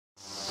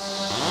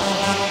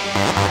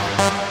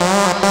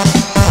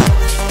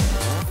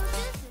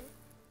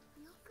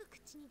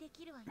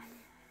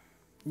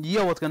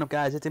Yo, what's going up,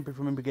 guys? It's Impy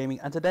from Impy Gaming,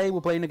 and today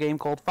we're playing a game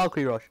called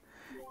Valkyrie Rush.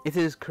 It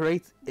is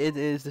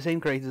the same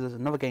creators as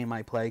another game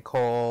I play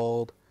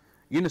called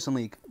Unison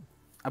League.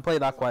 I play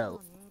that quite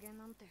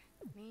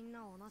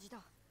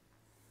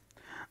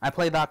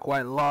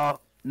a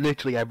lot,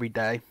 literally every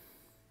day.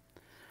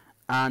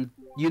 And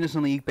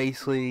Unison League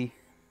basically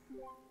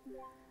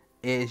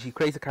is you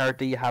create a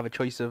character, you have a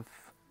choice of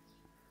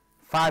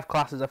 5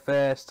 classes at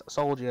first: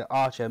 soldier,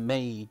 archer,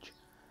 mage,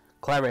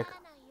 cleric.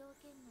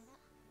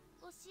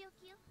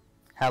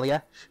 Hell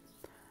yeah.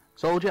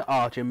 Soldier,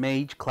 archer,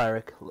 mage,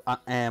 cleric,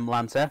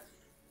 lancer.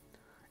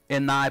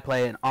 In that I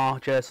play an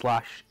archer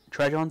slash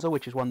treasure hunter,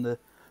 which is one of the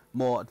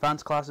more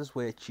advanced classes,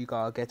 which you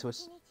gotta get to a...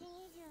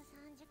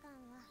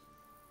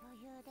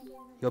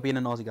 You're being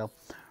a naughty girl.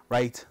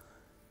 Right.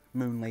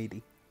 Moon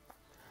lady.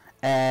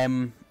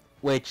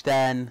 Which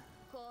then...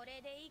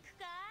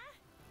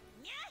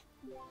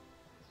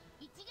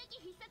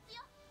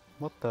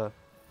 What the...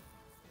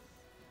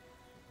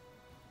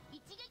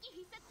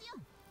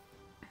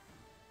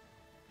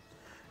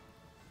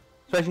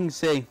 So as you can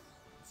see,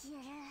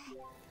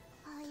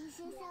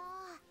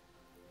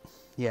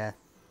 yeah.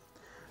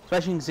 So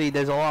as you can see,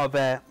 there's a lot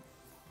of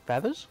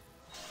feathers.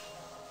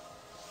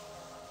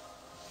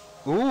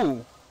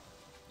 Ooh,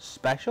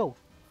 special.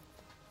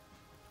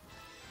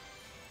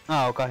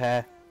 Oh, got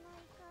hair.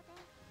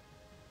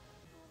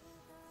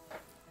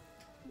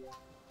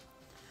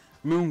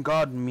 Moon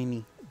God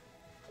Mini.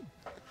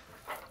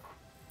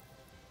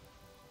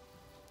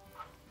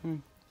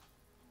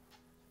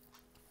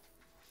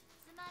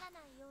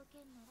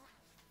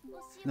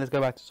 Let's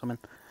go back to summon.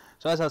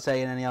 So as I was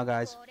saying, anyhow,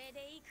 guys.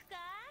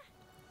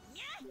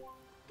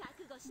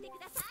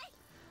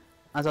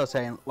 As I was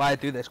saying, why I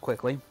do this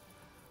quickly.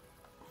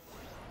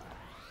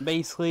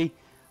 Basically,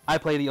 I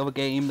play the other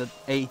game that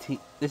 18.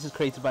 This is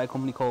created by a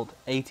company called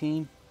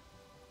 18.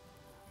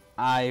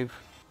 I've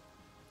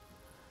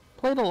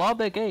played a lot of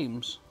their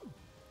games.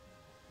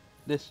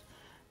 This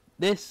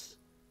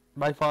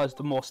by far is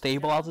the more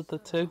stable out of the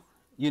two.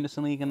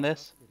 Unison League and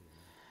this.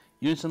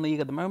 Unison League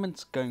at the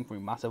moment's going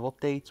through massive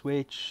updates,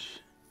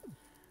 which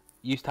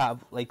used to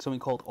have like something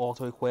called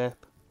auto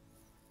equip.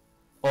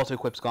 Auto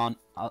equip's gone.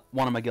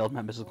 One of my guild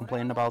members is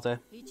complaining about it,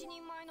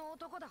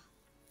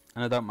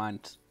 and I don't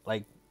mind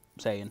like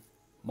saying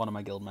one of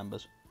my guild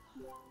members.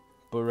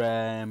 But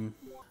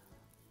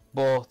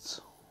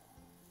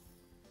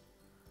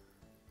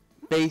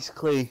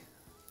basically,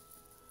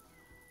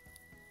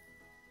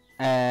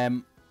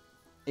 it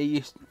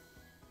used.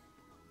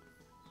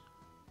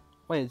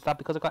 Wait, is that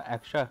because I got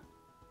extra?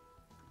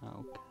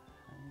 Okay.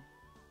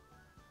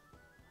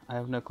 I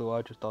have no clue what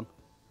I've just done.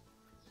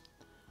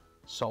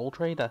 Soul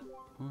Trader?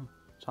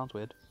 Sounds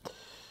weird.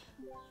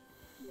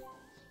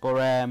 But,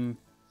 can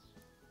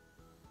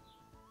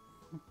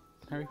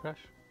I refresh?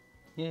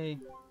 Yay.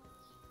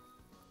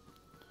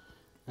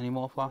 Any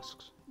more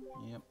flasks?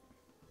 Yep.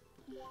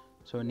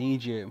 So I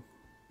need you.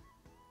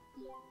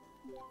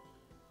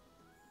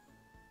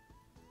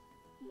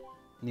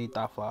 Need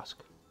that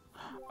flask.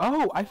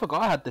 Oh, I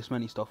forgot I had this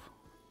many stuff.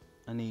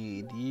 I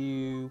need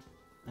you.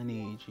 I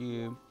need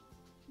you.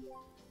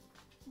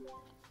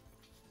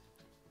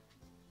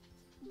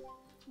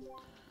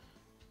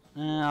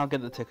 I'll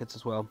get the tickets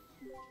as well.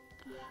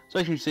 So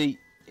as you see,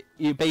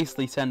 you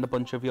basically send a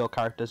bunch of your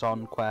characters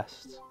on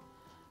quests,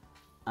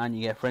 and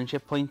you get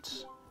friendship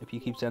points if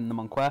you keep sending them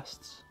on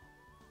quests.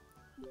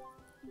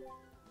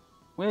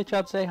 Which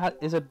I'd say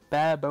is a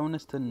bare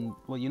bonus to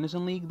what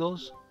Unison League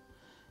does.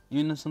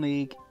 Unison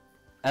League,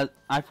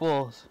 I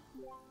thought,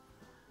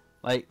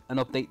 like, an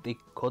update they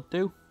could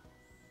do,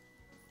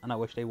 and I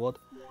wish they would,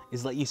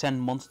 is let you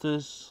send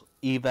monsters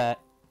either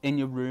in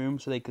your room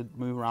so they could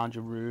move around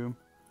your room,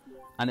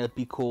 and it'd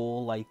be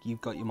cool, like, you've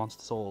got your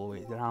monsters all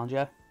the way around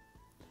you,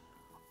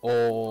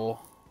 or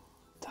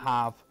to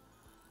have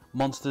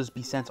monsters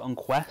be sent on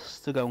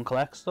quests to go and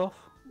collect stuff,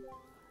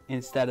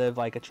 instead of,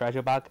 like, a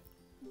treasure bag,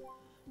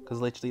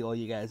 because literally all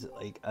you get is,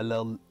 like, a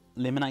little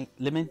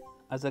lemon,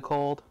 as they're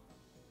called,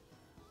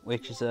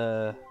 which is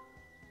a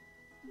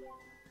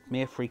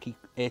freaky.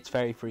 It's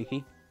very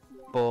freaky,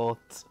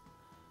 but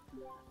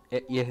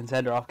you can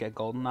send her off, get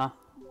gold in that.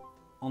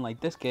 Unlike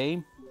this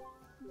game,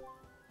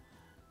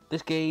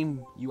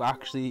 you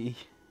actually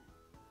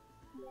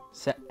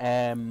set.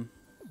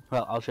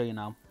 Well, I'll show you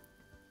now.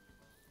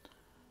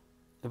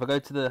 If I go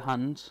to the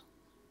hands,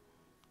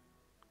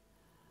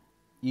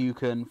 you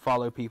can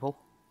follow people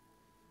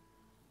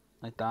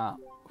like that.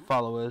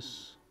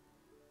 Followers,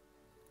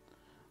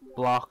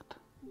 blocked.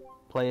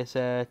 Player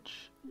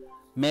search.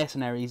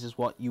 Mercenaries is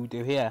what you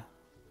do here.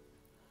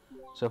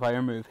 So if I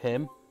remove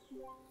him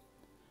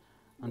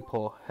and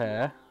put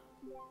her,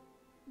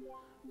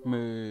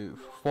 move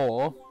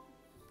 4,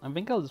 I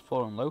think I'll just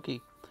 4 on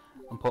Loki,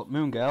 and put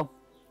Moon Girl.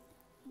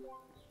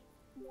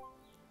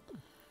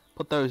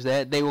 Put those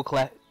there. They will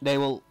collect. They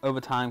will over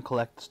time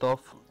collect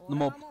stuff. The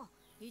more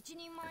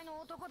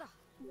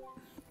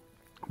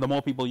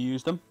people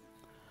use them,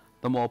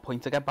 the more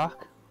points I get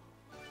back.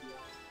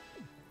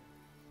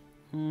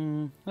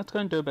 Let's go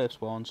and do a bit of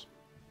spawns.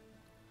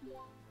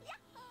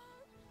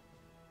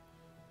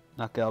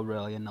 That girl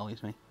really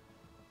annoys me.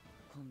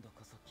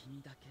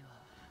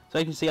 So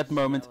you can see at the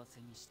moment,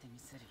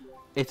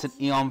 it's an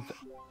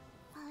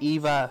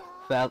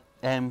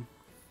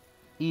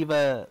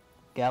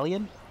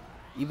Evangelion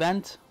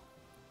event.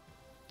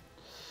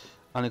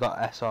 I only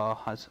got SR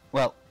as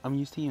well. I'm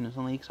used to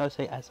Unison League, so I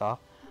say SR.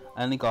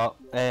 I only got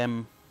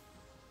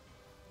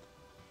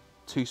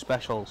 2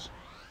 specials.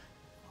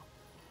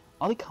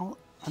 Are they count?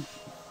 I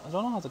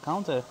don't know how to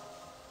count it.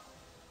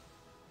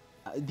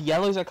 The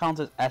yellows are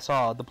counted as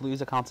SR, the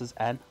blues are counted as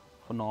N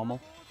for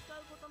normal.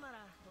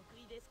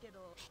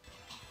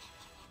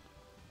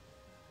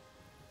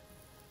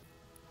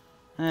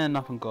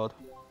 Nothing good.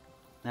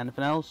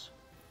 Anything else?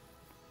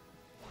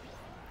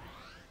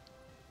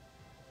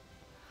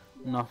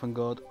 Nothing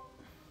good.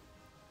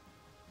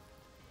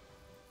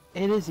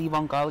 It is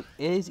Evangelion,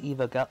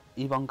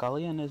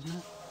 isn't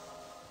it?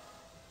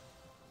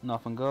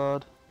 Nothing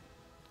good.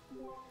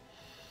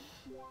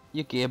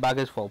 Your gear bag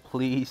is full,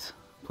 please.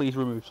 Please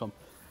remove some.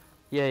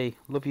 Yay,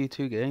 love you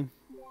too, game.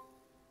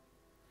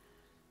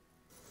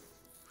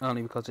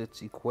 Only because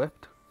it's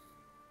equipped.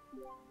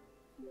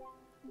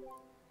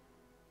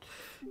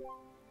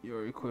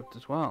 You're equipped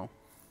as well.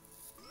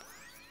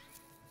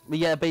 But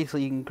yeah,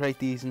 basically you can create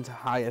these into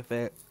higher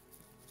fit.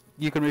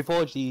 You can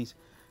reforge these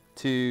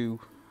to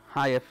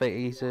higher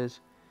phases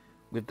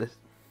with this.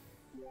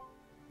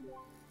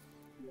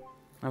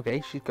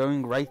 Okay, she's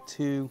going right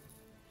to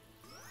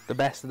the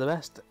best of the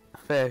best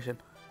version.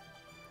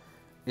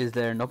 Is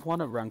there another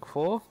one at rank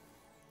 4?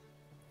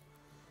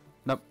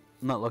 Nope,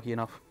 not lucky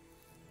enough.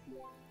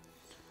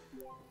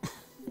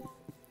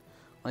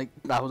 Like,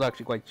 that was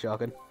actually quite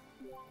shocking.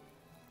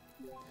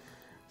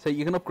 So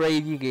you can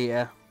upgrade your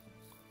gear.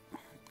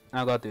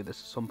 I've got to do this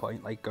at some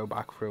point, like go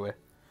back through it.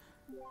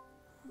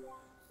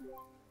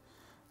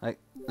 Like,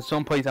 at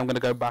some point I'm going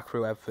to go back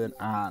through everything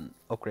and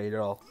upgrade it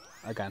all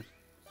again.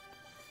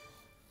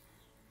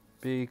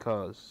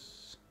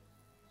 Because...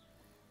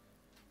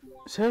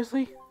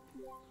 seriously?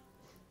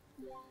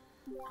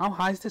 How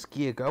high is this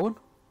gear going?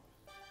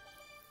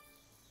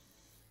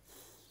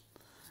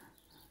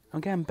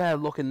 I'm getting better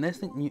luck in this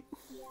than you...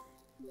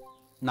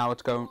 Now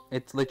it's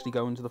literally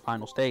going to the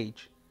final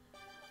stage.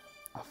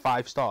 A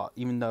 5-star,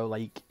 even though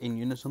like in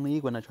Unison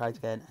League when I tried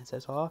to get an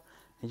SSR,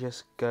 it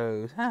just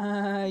goes,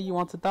 ah, you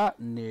wanted that?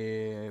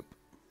 Nope.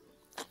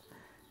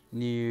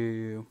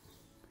 No.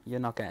 You're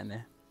not getting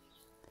it.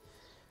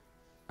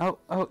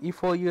 Oh, you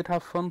thought you'd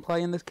have fun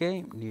playing this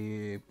game?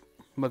 Nope.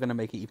 We're going to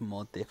make it even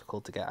more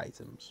difficult to get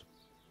items.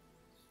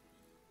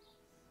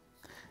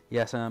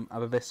 Yes, I'm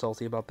a bit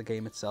salty about the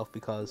game itself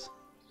because...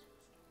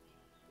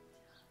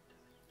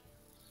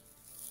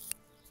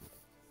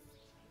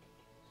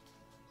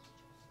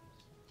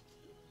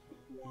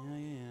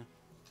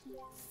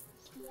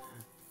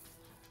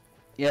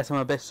 Yes, I'm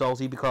a bit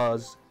salty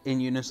because in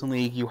Unison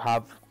League you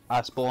have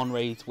a spawn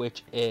rate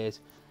which is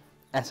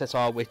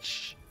SSR,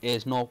 which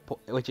is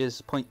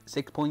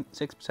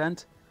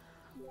 0.6%,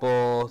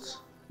 but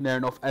near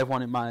enough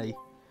everyone in my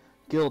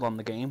guild on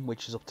the game,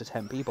 which is up to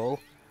 10 people,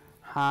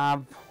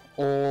 have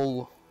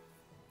all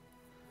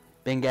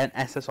been getting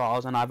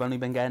SSRs, and I've only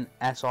been getting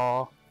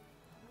SR.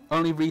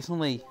 Only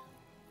recently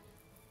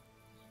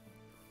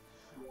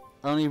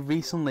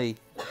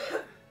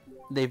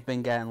they've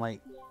been getting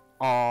like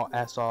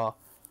RSR,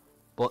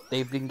 but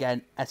they've been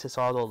getting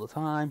SSRs all the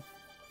time,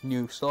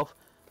 new stuff,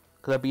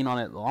 because I've been on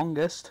it the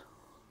longest.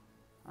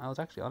 I was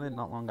actually on it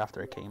not long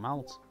after it came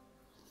out,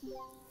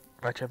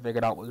 which I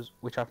figured out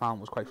which I found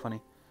was quite funny.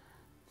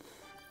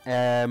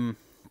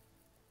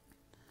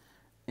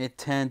 It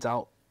turns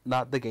out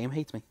that the game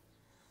hates me.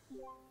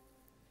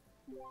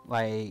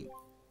 Like,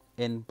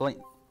 I'd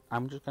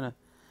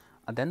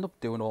end up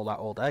doing all that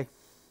all day.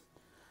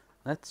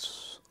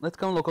 Let's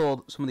go and look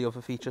at some of the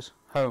other features.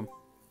 Home.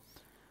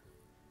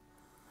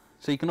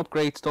 So you can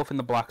upgrade stuff in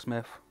the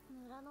blacksmith.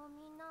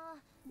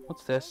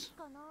 What's this?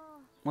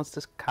 What's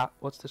this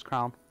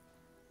crown?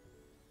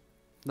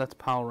 That's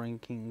power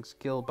rankings,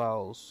 guild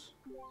battles.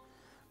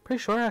 Pretty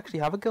sure I actually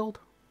have a guild.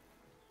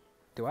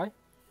 Do I?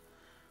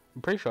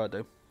 I'm pretty sure I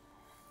do.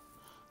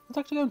 Let's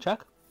actually go and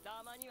check.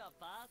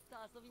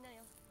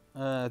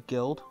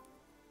 Guild.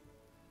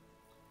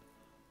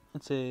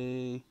 Let's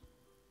see.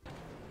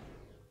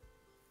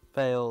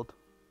 Failed.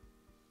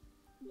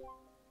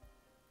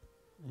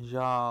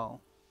 Zhao.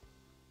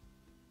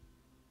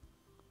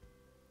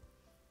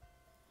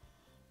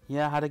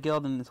 Yeah, I had a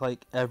guild and it's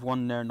like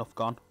everyone near enough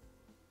gone.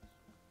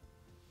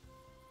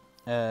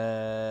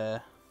 How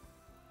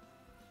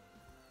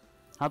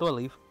do I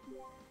leave?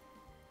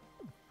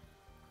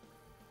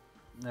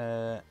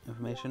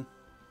 Information.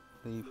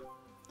 Leave.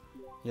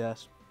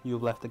 Yes,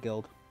 you've left the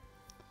guild.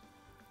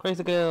 Create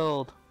a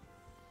guild!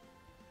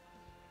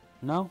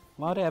 No?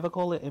 Why do I ever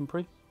call it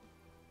Impri?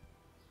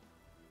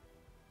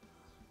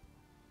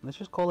 Let's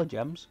just call it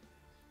Gems.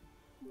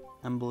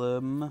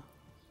 Emblem.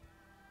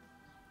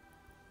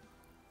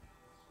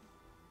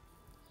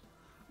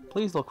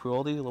 Please look through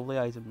all these lovely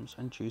items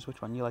and choose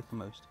which one you like the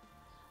most.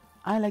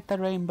 I like the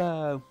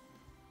rainbow.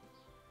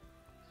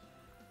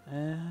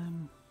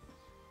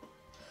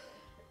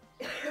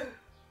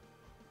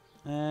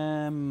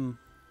 You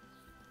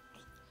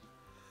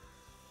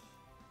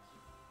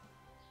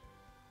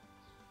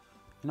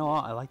know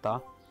what? I like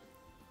that.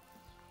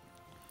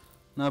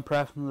 No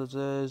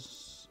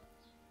preferences.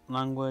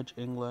 Language,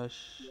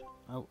 English.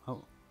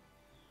 Oh.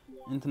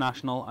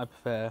 International, I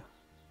prefer.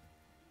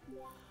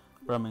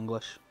 From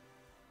English.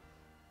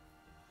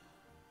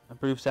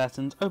 Approve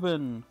settings.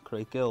 Open.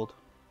 Create guild.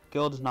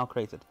 Guild is now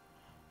created.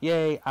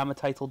 Yay! I'm a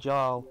title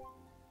Jarl.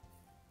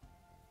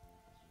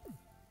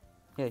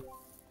 Yay!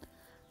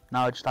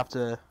 Now I just have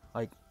to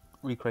like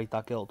recreate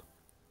that guild,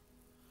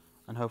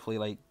 and hopefully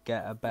like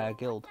get a better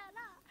guild.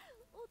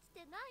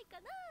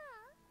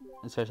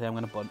 Especially I'm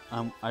gonna put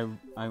I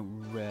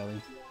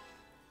really,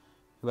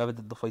 whoever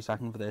did the voice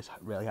acting for this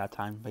really had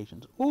time and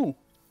patience. Ooh,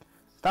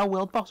 is that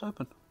world boss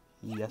open?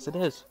 Yes, it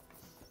is.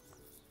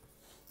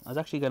 I was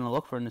actually gonna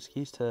look for an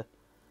excuse to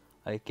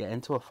like get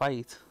into a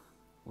fight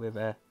with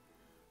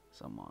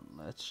someone.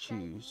 Let's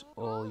choose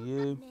all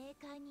you.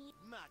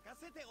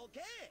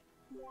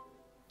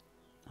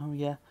 Oh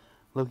yeah,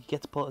 Loki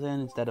gets put in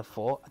instead of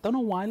 4. I don't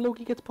know why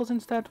Loki gets put in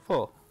instead of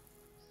 4.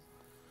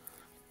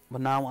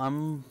 But now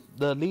I'm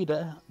the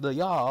leader, the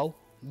Jarl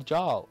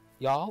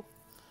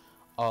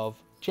of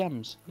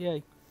gems.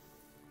 Yay.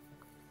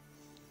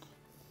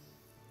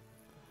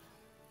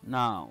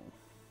 Now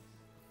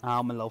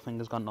my little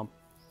finger's gone numb.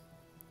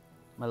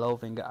 My little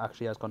finger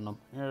actually has gone numb.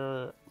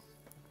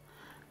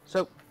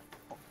 So,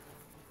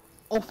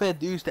 all fair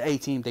dues to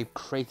A-Team, they've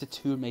created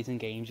 2 amazing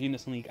games,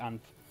 Unison League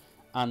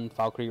and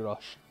Valkyrie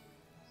Rush.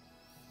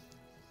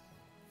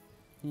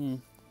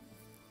 Am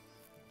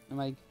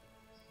I...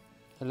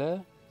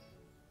 Hello?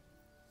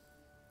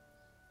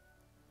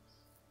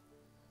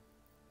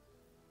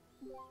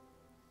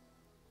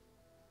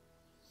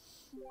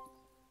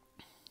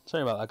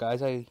 Sorry about that,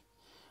 guys. I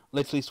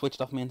literally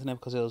switched off my internet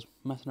because it was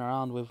messing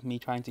around with me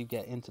trying to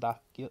get into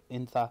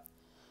that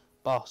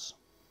boss.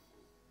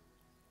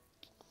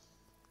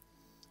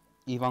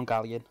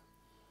 Evangelion.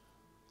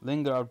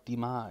 Linger of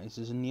Demise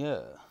is in the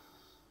air.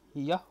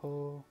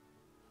 Yahoo!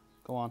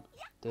 Go on,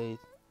 Dave.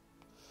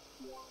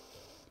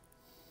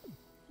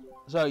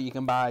 So you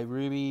can buy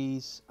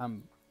rubies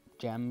and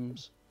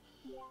gems.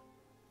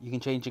 You can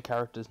change your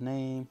character's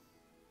name.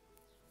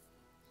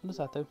 What does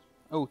that do?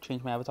 Oh,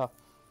 change my avatar.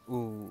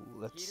 Ooh,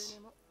 let's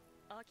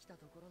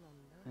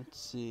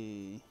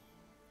see.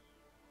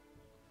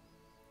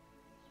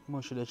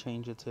 What should I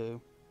change it to?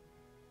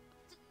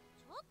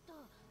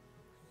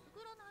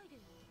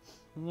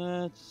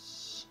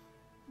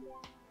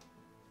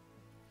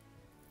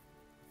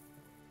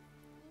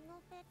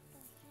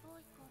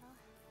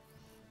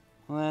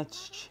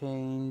 Let's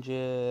change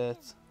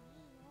it.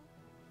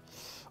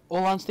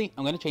 All honesty,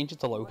 I'm going to change it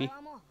to Loki.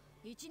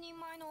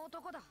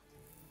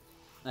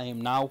 I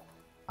am now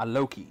a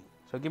Loki.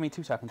 So give me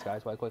 2 seconds,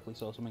 guys, while I quickly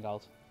sort something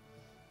out.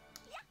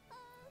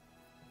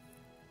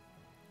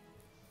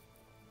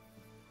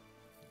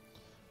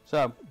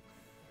 So,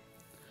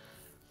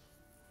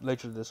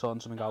 literally the sorting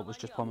something out was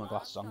just putting my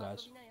glasses on,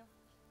 guys.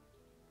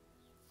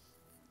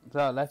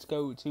 So let's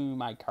go to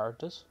my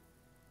characters.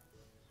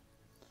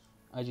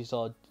 As you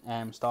saw,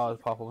 stars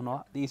pop up and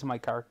all. These are my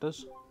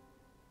characters.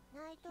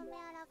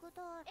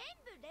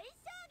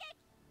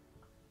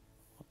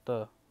 What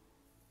the?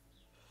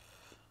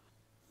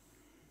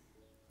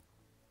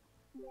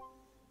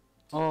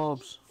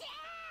 Orbs.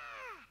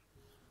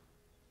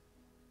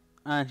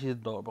 And she's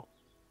adorable.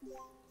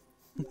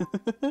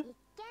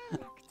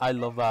 I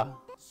love that.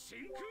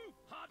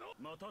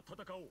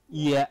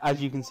 Yeah,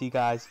 as you can see,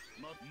 guys,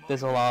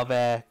 there's a lot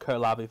of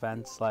collab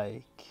events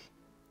like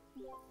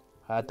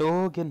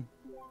Hadouken.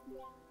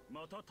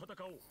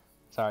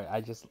 Sorry,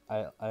 I just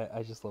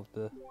love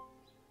the.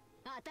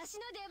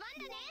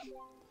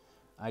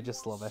 I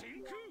just love it.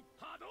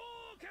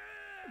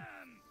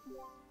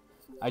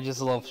 I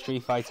just love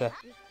Street Fighter.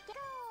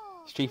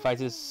 Street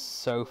Fighter is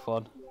so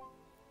fun.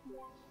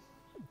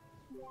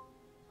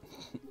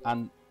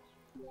 and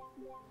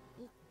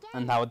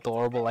how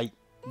adorable, like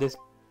this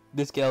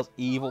girl's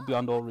evil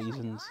beyond all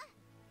reasons.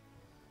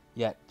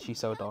 Yeah, she's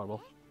so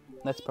adorable.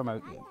 Let's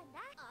promote you.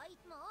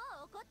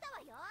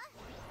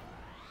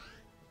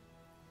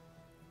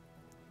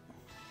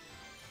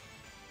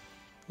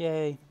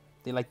 Yay!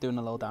 They like doing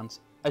a little dance,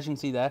 as you can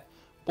see there.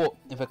 But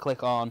if I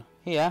click on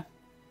here,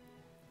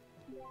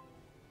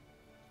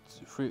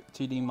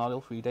 2D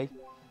model 3D.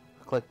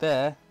 Click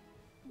there,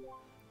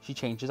 she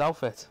changes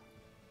outfit.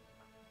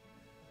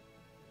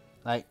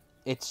 Like,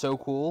 it's so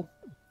cool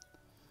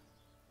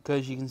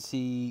because you can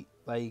see,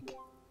 like,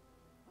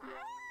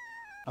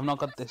 I've not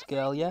got this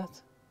girl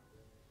yet.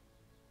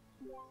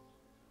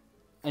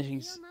 As you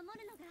can see,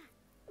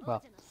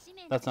 well,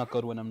 that's not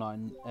good when I'm not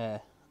in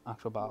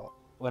actual battle.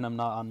 When I'm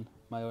not on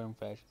my own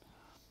version.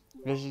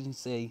 As you can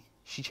see,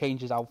 she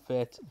changes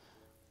outfit.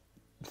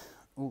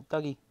 Oh,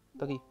 doggy.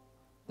 This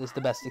is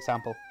the best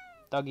example.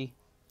 Doggy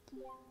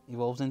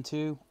evolves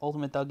into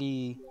Ultimate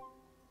Doggy.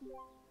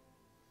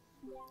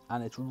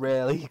 And it's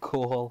really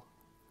cool.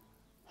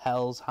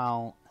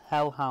 Hellhound.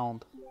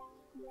 Hell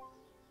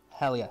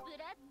yeah.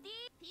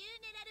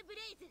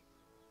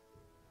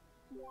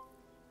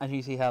 As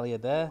you see Helia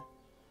there,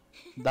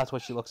 that's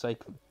what she looks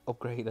like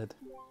upgraded.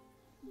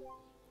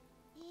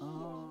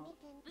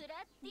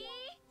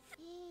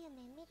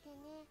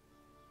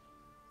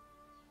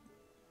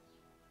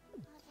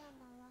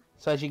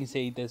 So as you can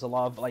see, there's a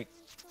lot of like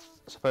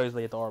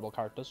supposedly adorable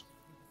characters.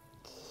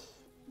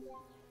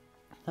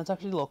 Let's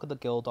actually look at the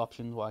guild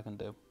options, what I can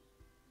do.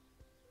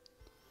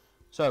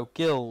 So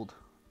guild,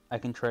 I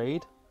can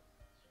trade.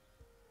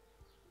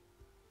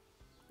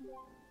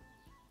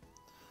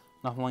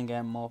 Nothing like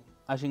getting more.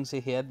 As you can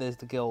see here, there's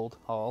the guild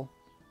hall.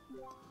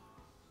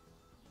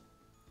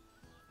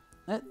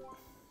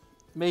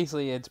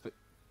 Basically, it's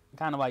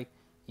kind of like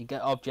you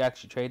get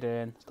objects, you trade it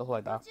in, stuff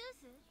like that.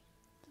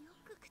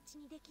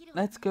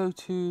 Let's go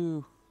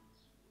to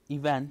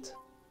event.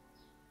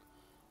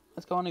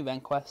 Let's go on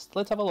event quest.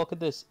 Let's have a look at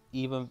this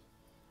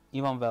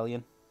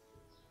Evangelion.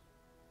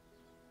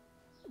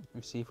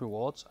 Receive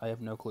rewards. I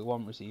have no clue what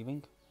I'm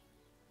receiving.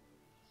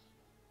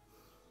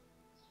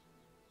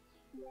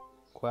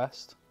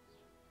 Quest.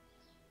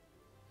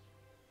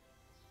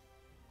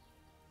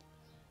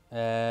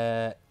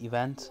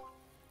 Event.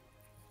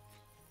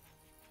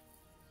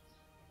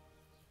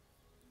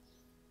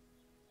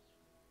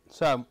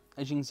 So,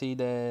 as you can see,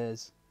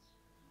 there's...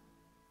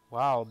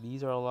 Wow,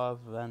 these are a lot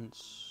of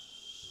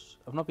events.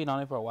 I've not been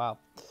on it for a while.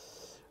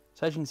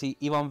 So, as you can see,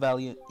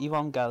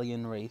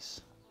 Evangelion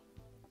race.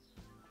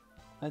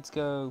 Let's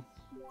go.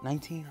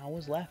 19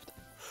 hours left.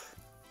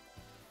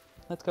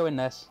 Let's go in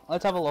this.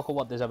 Let's have a look at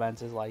what this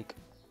event is like.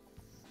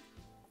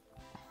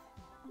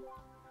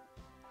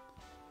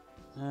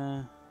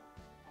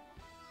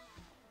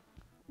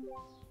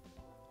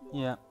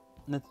 Yeah,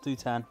 let's do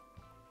 10.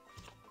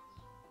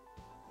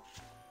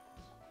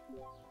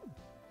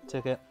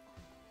 Ticket.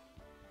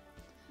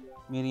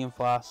 Medium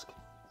flask.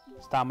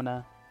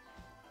 Stamina.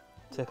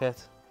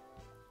 Ticket.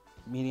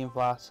 Medium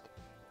flask.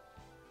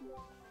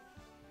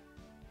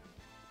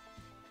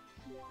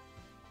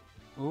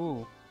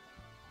 Ooh.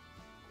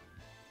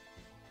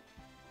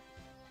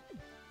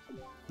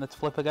 Let's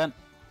flip again.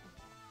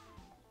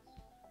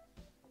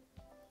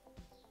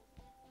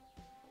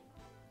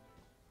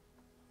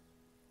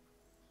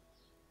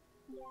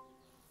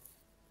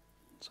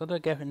 So do I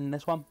get in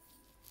this one?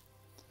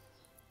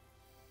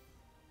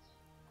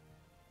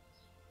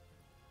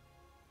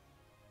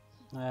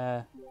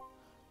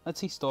 Let's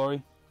see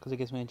story, because it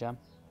gives me a gem.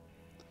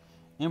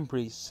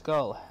 Impri,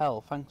 Skull,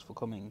 Hell, thanks for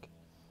coming.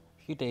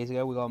 A few days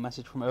ago we got a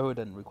message from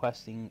Odin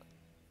requesting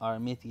our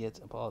immediate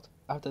support.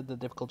 After the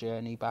difficult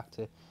journey back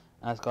to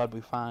Asgard,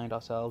 we find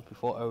ourselves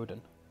before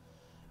Odin.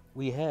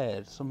 We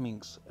heard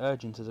something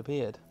urgent has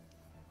appeared.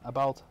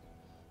 About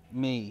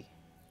me.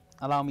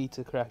 Allow me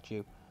to correct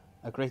you.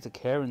 A great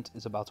occurrence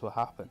is about to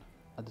happen.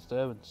 A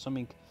disturbance.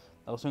 Something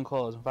that will soon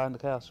cause and find the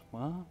chaos.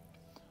 What?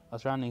 Our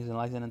surroundings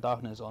enlightened in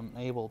darkness,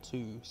 unable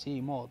to see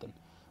more than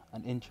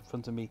an inch in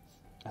front of me.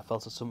 I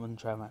felt a sudden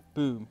tremor.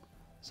 Boom.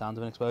 Sound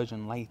of an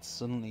explosion. Light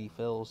suddenly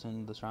fills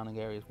in the surrounding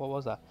areas. What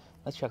was that?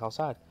 Let's check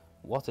outside.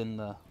 What in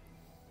the...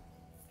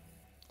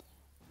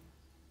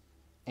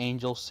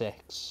 Angel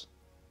 6.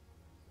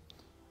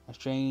 A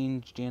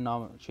strange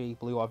geometry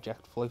blue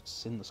object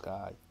floats in the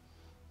sky.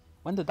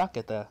 When did that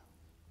get there?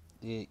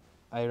 The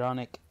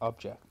ironic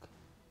object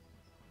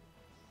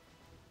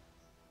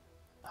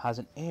has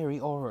an eerie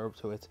aura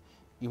to it.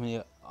 Even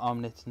the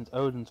omnipotent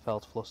Odin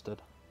felt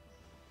flustered.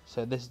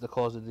 So this is the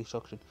cause of the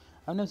destruction.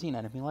 I've never seen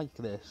anything like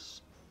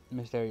this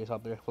mysterious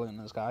object floating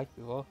in the sky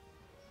before.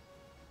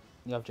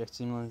 The object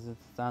seemingly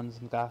stands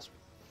and gasps.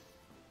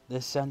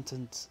 This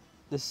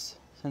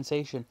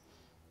sensation,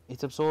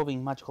 it's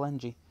absorbing magical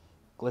energy.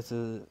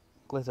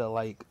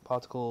 Glitter-like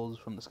particles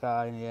from the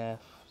sky and the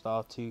earth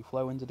start to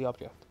flow into the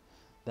object.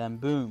 Then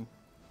boom!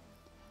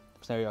 The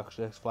mysterious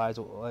object flies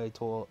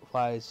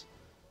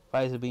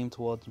a beam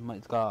towards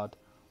Asgard.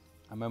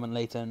 A moment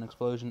later, an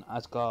explosion.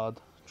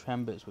 Asgard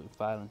trembles with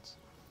violence.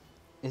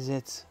 Is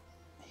it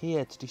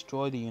here to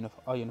destroy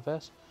our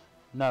universe?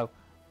 No.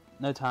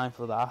 No time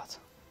for that.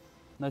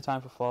 No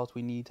time for thought.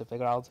 We need to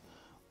figure out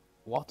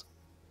what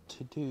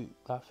to do.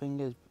 That thing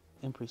is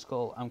Impri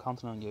Skull. I'm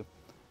counting on you.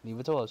 Leave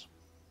it to us.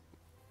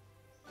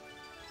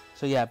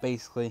 So yeah,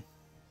 basically.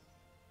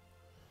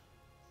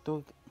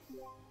 So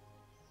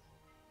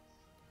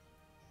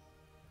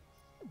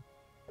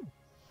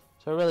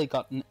I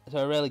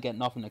really get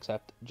nothing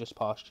except just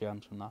past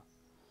gems from that.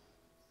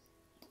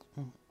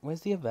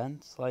 Where's the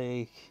events?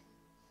 Like,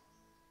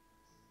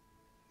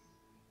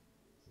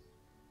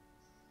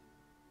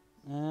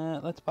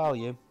 let's bow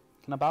you.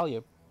 Can I bow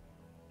you?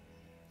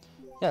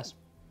 Yes.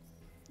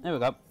 There we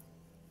go.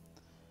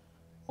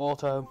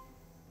 Auto.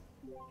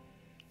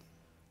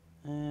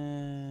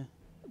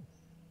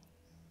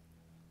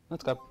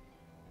 Let's go.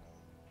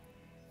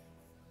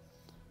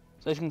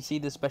 So as you can see,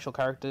 the special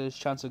characters,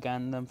 chance of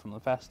getting them from the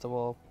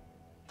festival.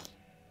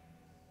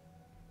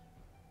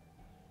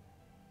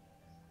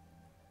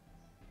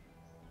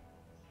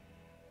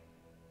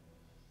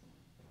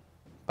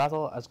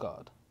 Battle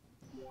Asgard.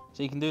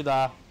 So you can do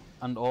that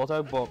and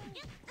auto, but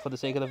for the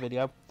sake of the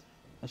video,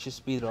 let's just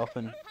speed it up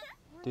and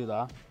do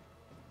that.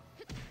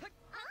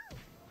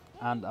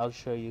 and I'll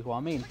show you what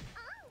I mean.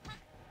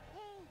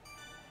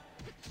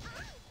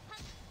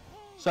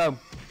 So,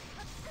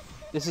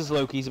 this is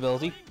Loki's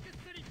ability.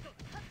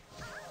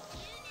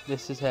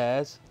 This is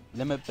hers,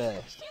 Limit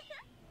Burst.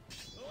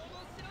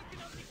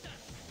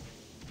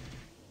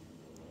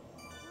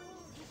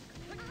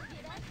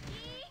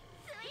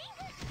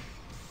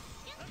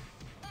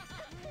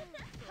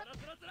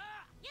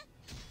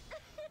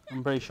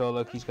 I'm pretty sure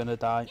Loki's gonna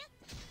die.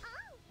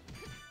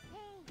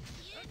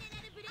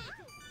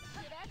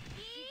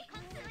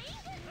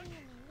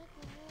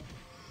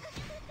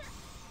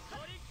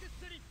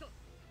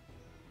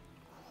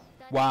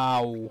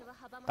 Wow,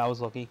 that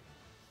was lucky.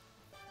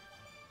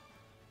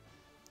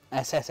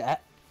 SS,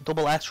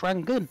 double S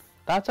ranking.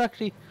 That's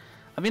actually,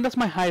 I think that's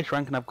my highest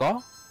ranking I've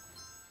got.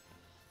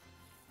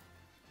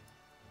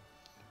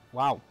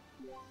 Wow,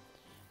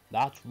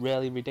 that's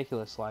really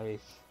ridiculous. Like,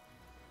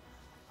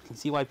 I can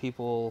see why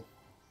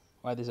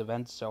this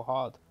event's so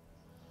hard.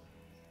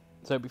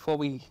 So before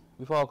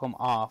I come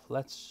off,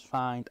 let's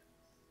find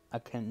a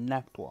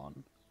Connect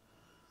one.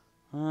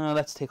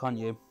 Let's take on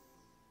you.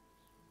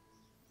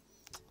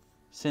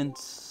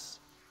 Since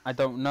I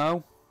don't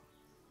know,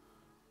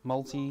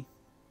 multi.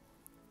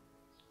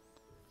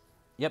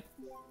 Yep.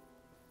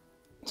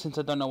 Since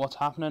I don't know what's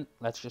happening,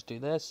 let's just do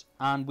this,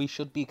 and we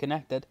should be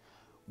connected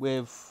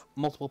with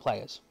multiple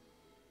players.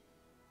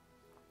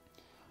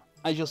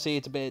 As you'll see,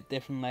 it's a bit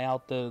different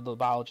layout the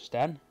battle just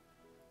then.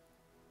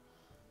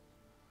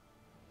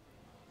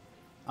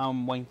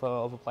 I'm waiting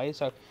for other players,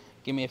 so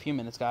give me a few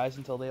minutes, guys,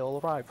 until they all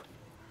arrive.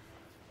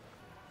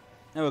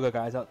 There we go,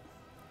 guys.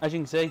 As you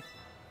can see,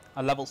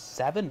 at level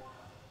 7.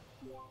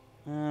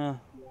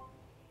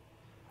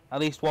 At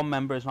least one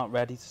member is not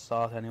ready to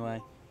start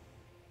anyway.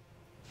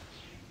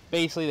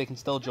 Basically, they can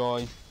still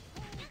join.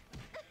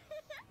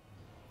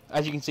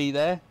 As you can see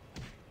there.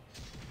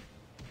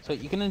 So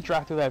you can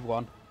interact with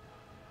everyone.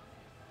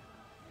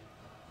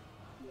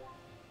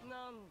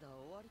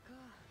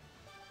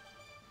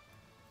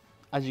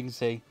 As you can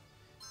say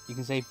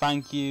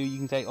thank you, you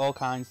can say all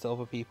kinds to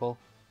other people.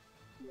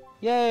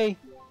 Yay!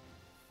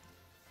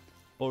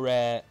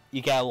 But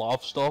you get a lot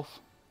of stuff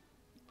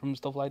from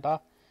stuff like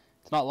that.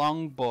 It's not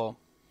long, but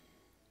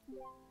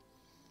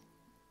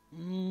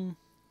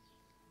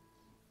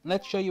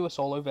let's show you a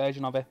solo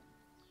version of it.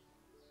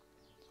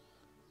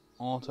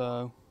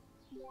 Auto.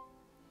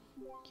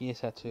 Gear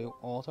set to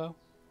auto.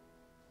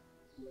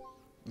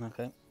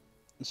 Okay.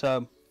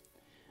 So,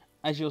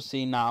 as you'll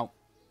see now,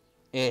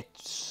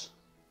 this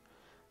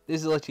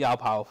is literally how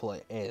powerful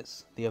it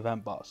is. The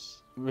event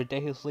boss.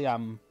 Ridiculously,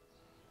 I'm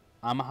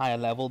a higher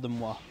level than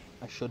what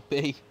I should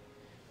be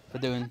for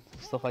doing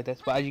stuff like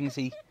this. But as you can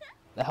see,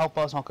 the health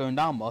bar's not going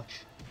down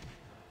much.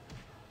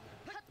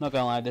 Not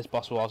gonna lie, this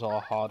boss was a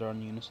lot harder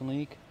on Unison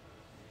League.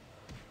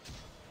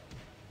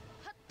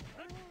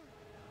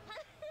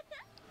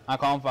 I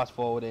can't fast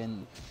forward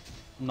in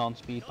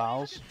non-speed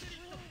battles.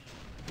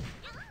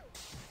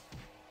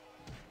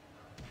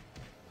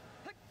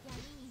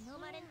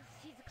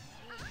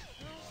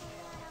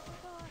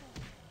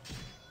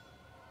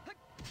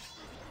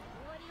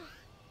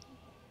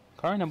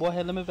 Can't remember what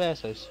hit limit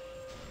versus.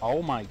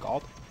 Oh my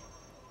god.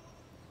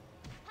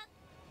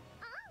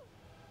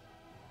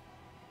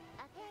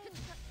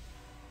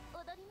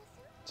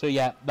 So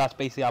yeah, that's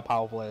basically how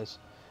powerful it is.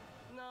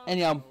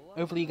 Anyhow,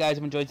 hopefully you guys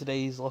have enjoyed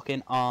today's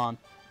looking on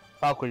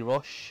Valkyrie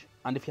Rush.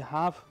 And if you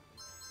have,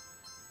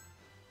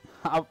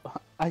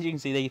 as you can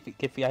see, they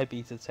give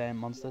VIP to 10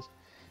 monsters.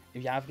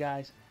 If you have,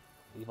 guys,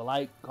 leave a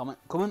like, comment,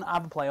 come and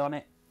have a play on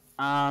it.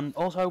 And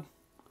also,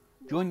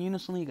 join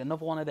Unison League,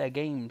 another one of their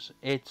games.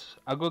 It's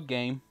a good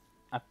game.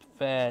 I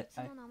prefer.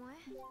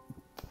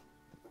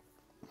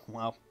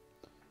 Wow.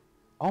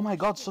 Oh my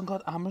god, Sun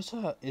God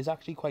Amrita is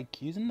actually quite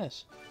cute in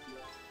this.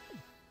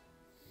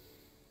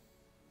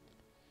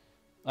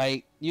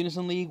 Like,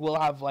 Unison League will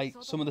have, like,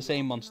 some of the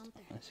same monsters.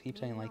 I keep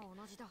saying, like,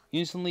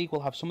 Unison League will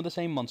have some of the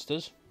same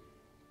monsters.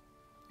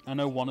 I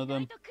know one of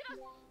them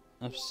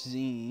I've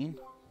seen.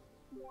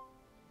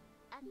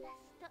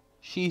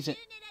 She's in.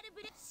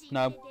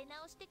 No.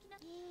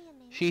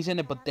 She's in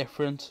it, but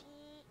different.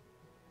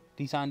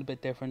 Designed a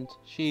bit different.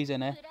 She's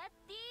in it.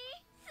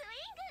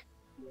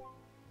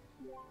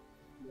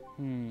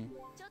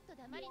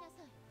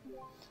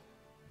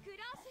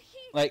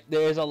 Like,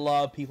 there's a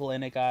lot of people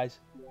in it, guys.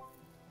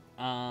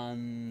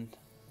 And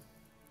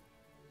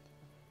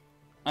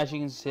as you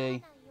can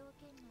see,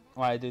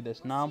 why I do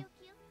this now.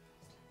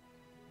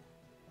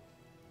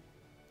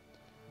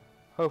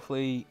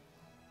 Hopefully,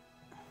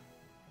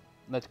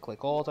 let's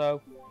click auto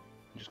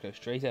and just go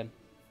straight in.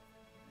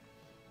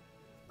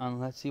 And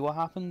let's see what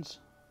happens.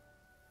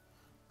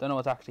 Don't know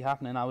what's actually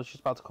happening. I was just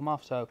about to come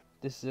off, so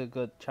this is a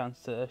good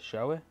chance to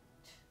show it.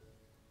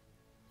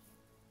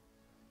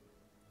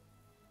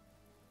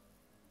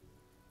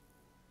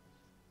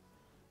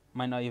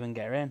 Might not even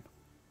get her in.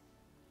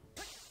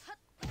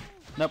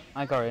 Nope,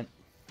 I got her in.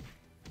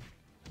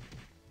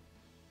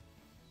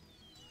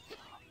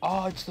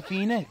 Oh, it's the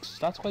Phoenix.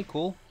 That's quite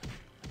cool.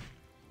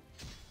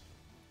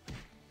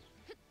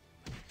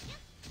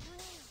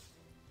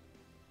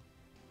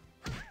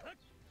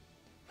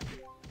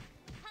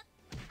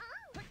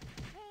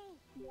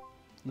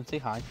 Let's say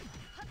hi.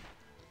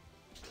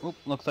 Oh,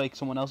 looks like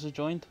someone else has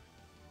joined.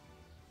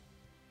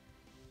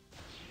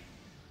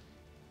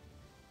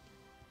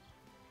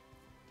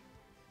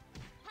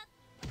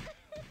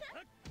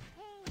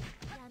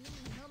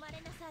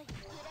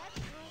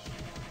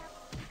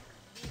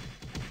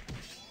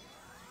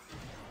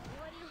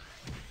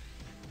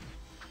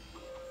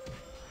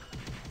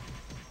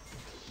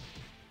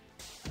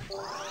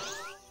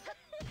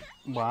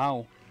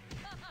 Wow.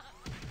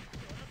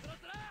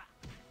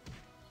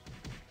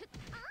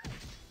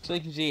 So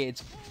you can see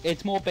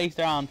it's more based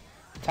around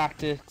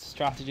tactics,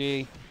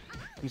 strategy,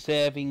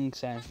 conserving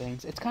certain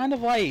things. It's kind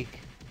of like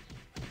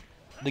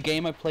the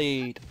game I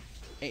played,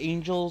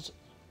 Angels,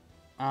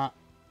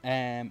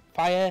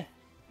 Fire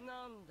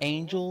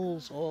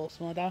Angels or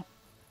something like that.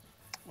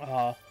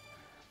 Oh,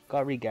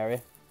 gotta re-get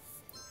it.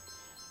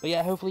 But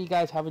yeah, hopefully you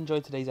guys have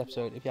enjoyed today's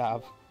episode. If you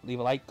have, leave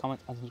a like, comment,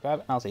 and subscribe,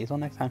 and I'll see you all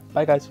next time.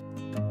 Bye, guys.